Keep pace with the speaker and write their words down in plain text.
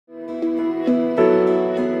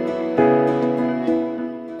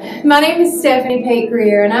My name is Stephanie Pate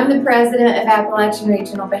Greer, and I'm the president of Appalachian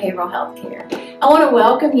Regional Behavioral Health Care. I want to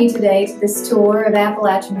welcome you today to this tour of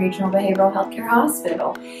Appalachian Regional Behavioral Health Care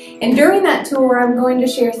Hospital. And during that tour, I'm going to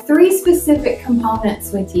share 3 specific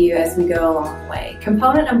components with you as we go along the way.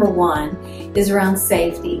 Component number 1 is around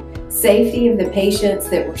safety. Safety of the patients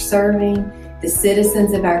that we're serving, the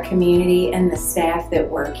citizens of our community, and the staff that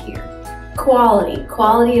work here.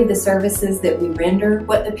 Quality of the services that we render,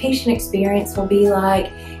 what the patient experience will be like,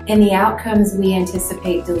 and the outcomes we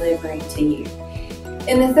anticipate delivering to you.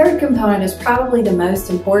 And the third component is probably the most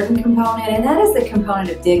important component, and that is the component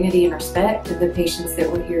of dignity and respect of the patients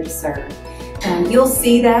that we're here to serve. You'll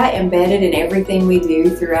see that embedded in everything we do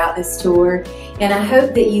throughout this tour, and I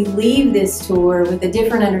hope that you leave this tour with a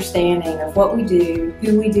different understanding of what we do,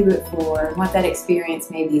 who we do it for, and what that experience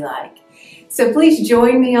may be like. So please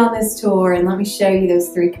join me on this tour and let me show you those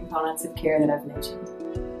 3 components of care that I've mentioned.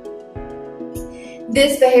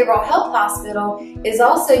 This behavioral health hospital is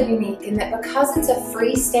also unique in that because it's a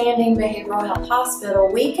freestanding behavioral health hospital,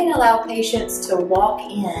 we can allow patients to walk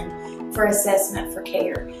in for assessment for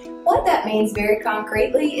care. What that means very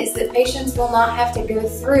concretely is that patients will not have to go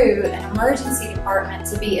through an emergency department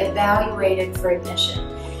to be evaluated for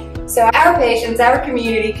admission. So our patients, our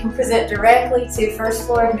community, can present directly to first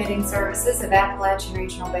floor admitting services of Appalachian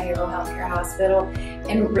Regional Behavioral Health Care Hospital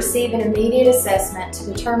and receive an immediate assessment to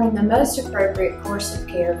determine the most appropriate course of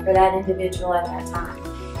care for that individual at that time.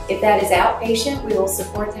 If that is outpatient, we will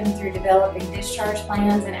support them through developing discharge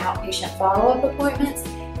plans and outpatient follow-up appointments.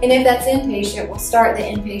 And if that's inpatient, we'll start the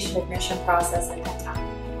inpatient admission process at that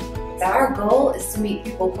time. So our goal is to meet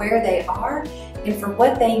people where they are and for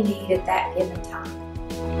what they need at that given time.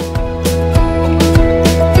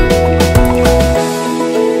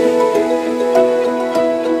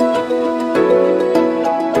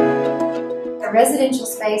 The residential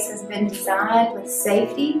space has been designed with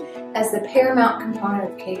safety as the paramount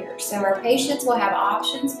component of care. So our patients will have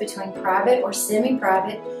options between private or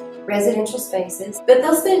semi-private residential spaces, but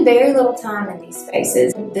they'll spend very little time in these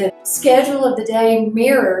spaces. The schedule of the day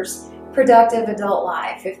mirrors productive adult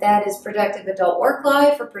life. If that is productive adult work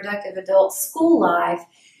life or productive adult school life,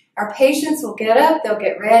 our patients will get up, they'll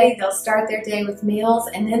get ready, they'll start their day with meals,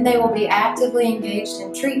 and then they will be actively engaged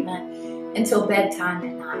in treatment until bedtime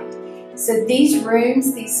at night. So these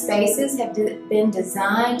rooms, these spaces have been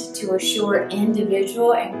designed to assure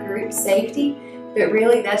individual and group safety, but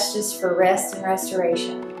really that's just for rest and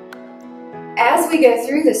restoration. As we go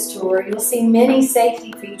through this tour, you'll see many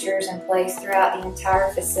safety features in place throughout the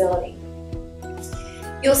entire facility.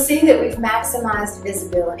 You'll see that we've maximized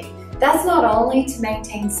visibility. That's not only to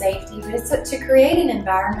maintain safety, but it's to create an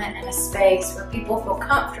environment and a space where people feel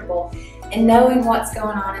comfortable in knowing what's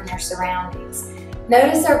going on in their surroundings.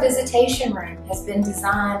 Notice our visitation room has been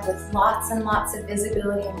designed with lots and lots of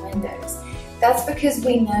visibility and windows. That's because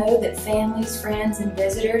we know that families, friends, and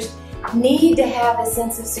visitors need to have a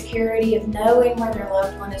sense of security of knowing where their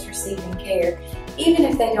loved one is receiving care, even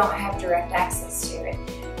if they don't have direct access to it.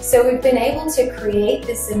 So we've been able to create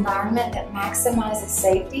this environment that maximizes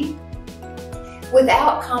safety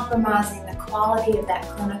without compromising the quality of that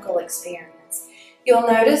clinical experience. You'll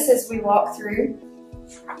notice as we walk through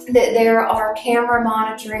that there are camera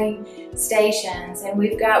monitoring stations, and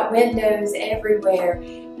we've got windows everywhere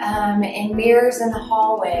and mirrors in the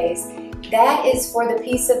hallways. That is for the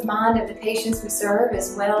peace of mind of the patients we serve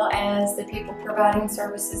as well as the people providing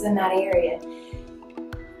services in that area.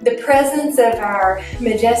 The presence of our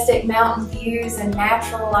majestic mountain views and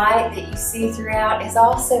natural light that you see throughout is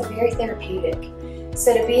also very therapeutic.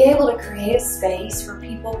 So to be able to create a space where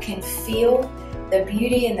people can feel the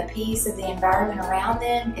beauty and the peace of the environment around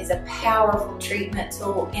them is a powerful treatment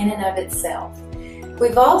tool in and of itself.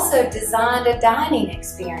 We've also designed a dining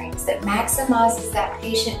experience that maximizes that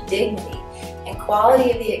patient dignity and quality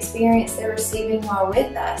of the experience they're receiving while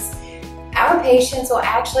with us. Our patients will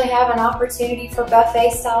actually have an opportunity for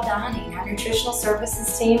buffet-style dining. Our nutritional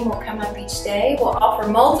services team will come up each day. We'll offer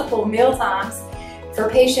multiple meal times for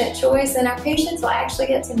patient choice, and our patients will actually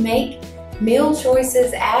get to make meal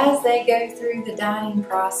choices as they go through the dining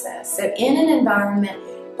process. So in an environment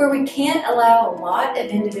where we can't allow a lot of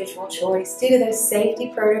individual choice due to those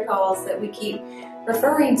safety protocols that we keep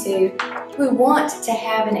referring to, we want to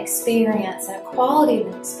have an experience, a quality of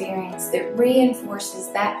an experience that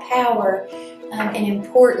reinforces that power and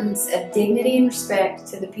importance of dignity and respect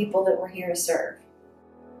to the people that we're here to serve.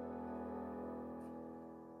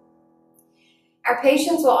 Our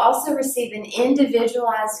patients will also receive an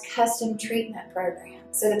individualized custom treatment program.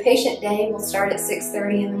 So the patient day will start at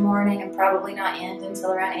 6:30 in the morning and probably not end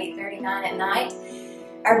until around 8:30, 9 at night.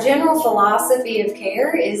 Our general philosophy of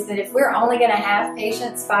care is that if we're only going to have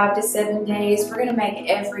patients 5 to 7 days, we're going to make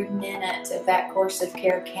every minute of that course of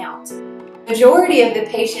care count. The majority of the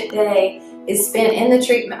patient day is spent in the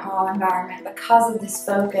treatment hall environment because of this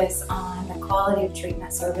focus on the quality of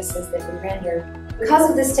treatment services that we render. Because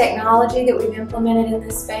of this technology that we've implemented in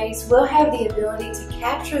this space, we'll have the ability to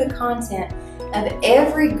capture the content of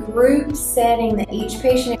every group setting that each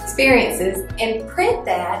patient experiences and print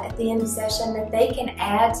that at the end of session that they can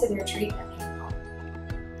add to their treatment manual.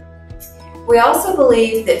 We also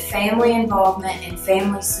believe that family involvement and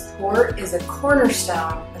family support is a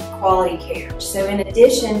cornerstone of quality care. So in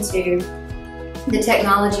addition to the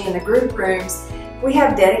technology in the group rooms, we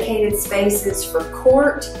have dedicated spaces for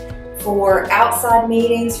court, for outside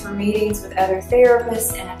meetings, for meetings with other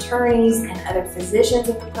therapists and attorneys and other physicians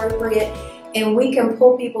if appropriate. And we can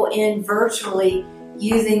pull people in virtually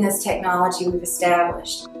using this technology we've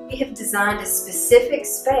established. We have designed a specific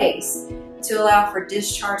space to allow for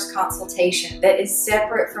discharge consultation that is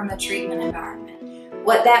separate from the treatment environment.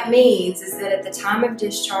 What that means is that at the time of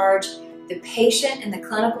discharge, the patient and the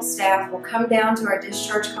clinical staff will come down to our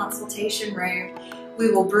discharge consultation room.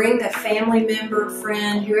 We will bring the family member,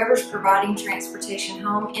 friend, whoever's providing transportation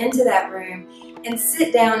home into that room and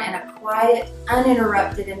sit down in a quiet,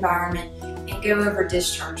 uninterrupted environment and go over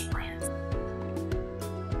discharge plans.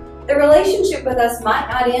 The relationship with us might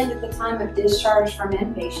not end at the time of discharge from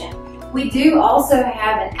inpatient. We do also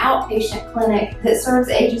have an outpatient clinic that serves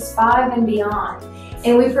ages 5 and beyond,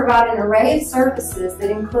 and we provide an array of services that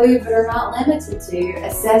include but are not limited to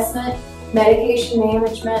assessment, medication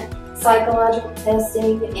management, psychological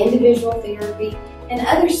testing, individual therapy, and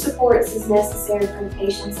other supports as necessary for the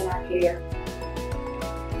patients in our care.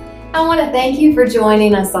 I want to thank you for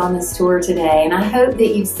joining us on this tour today, and I hope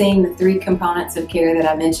that you've seen the 3 components of care that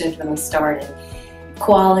I mentioned when we started: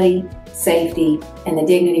 quality, safety, and the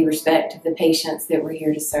dignity, respect of the patients that we're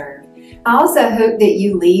here to serve. I also hope that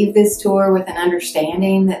you leave this tour with an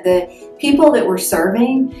understanding that the people that we're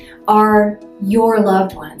serving are your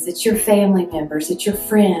loved ones. It's your family members, it's your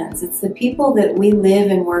friends, it's the people that we live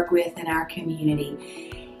and work with in our community.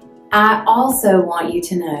 I also want you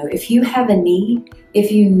to know, if you have a need, if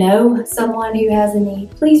you know someone who has a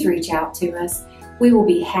need, please reach out to us. We will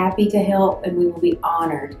be happy to help and we will be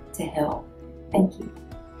honored to help. Thank you.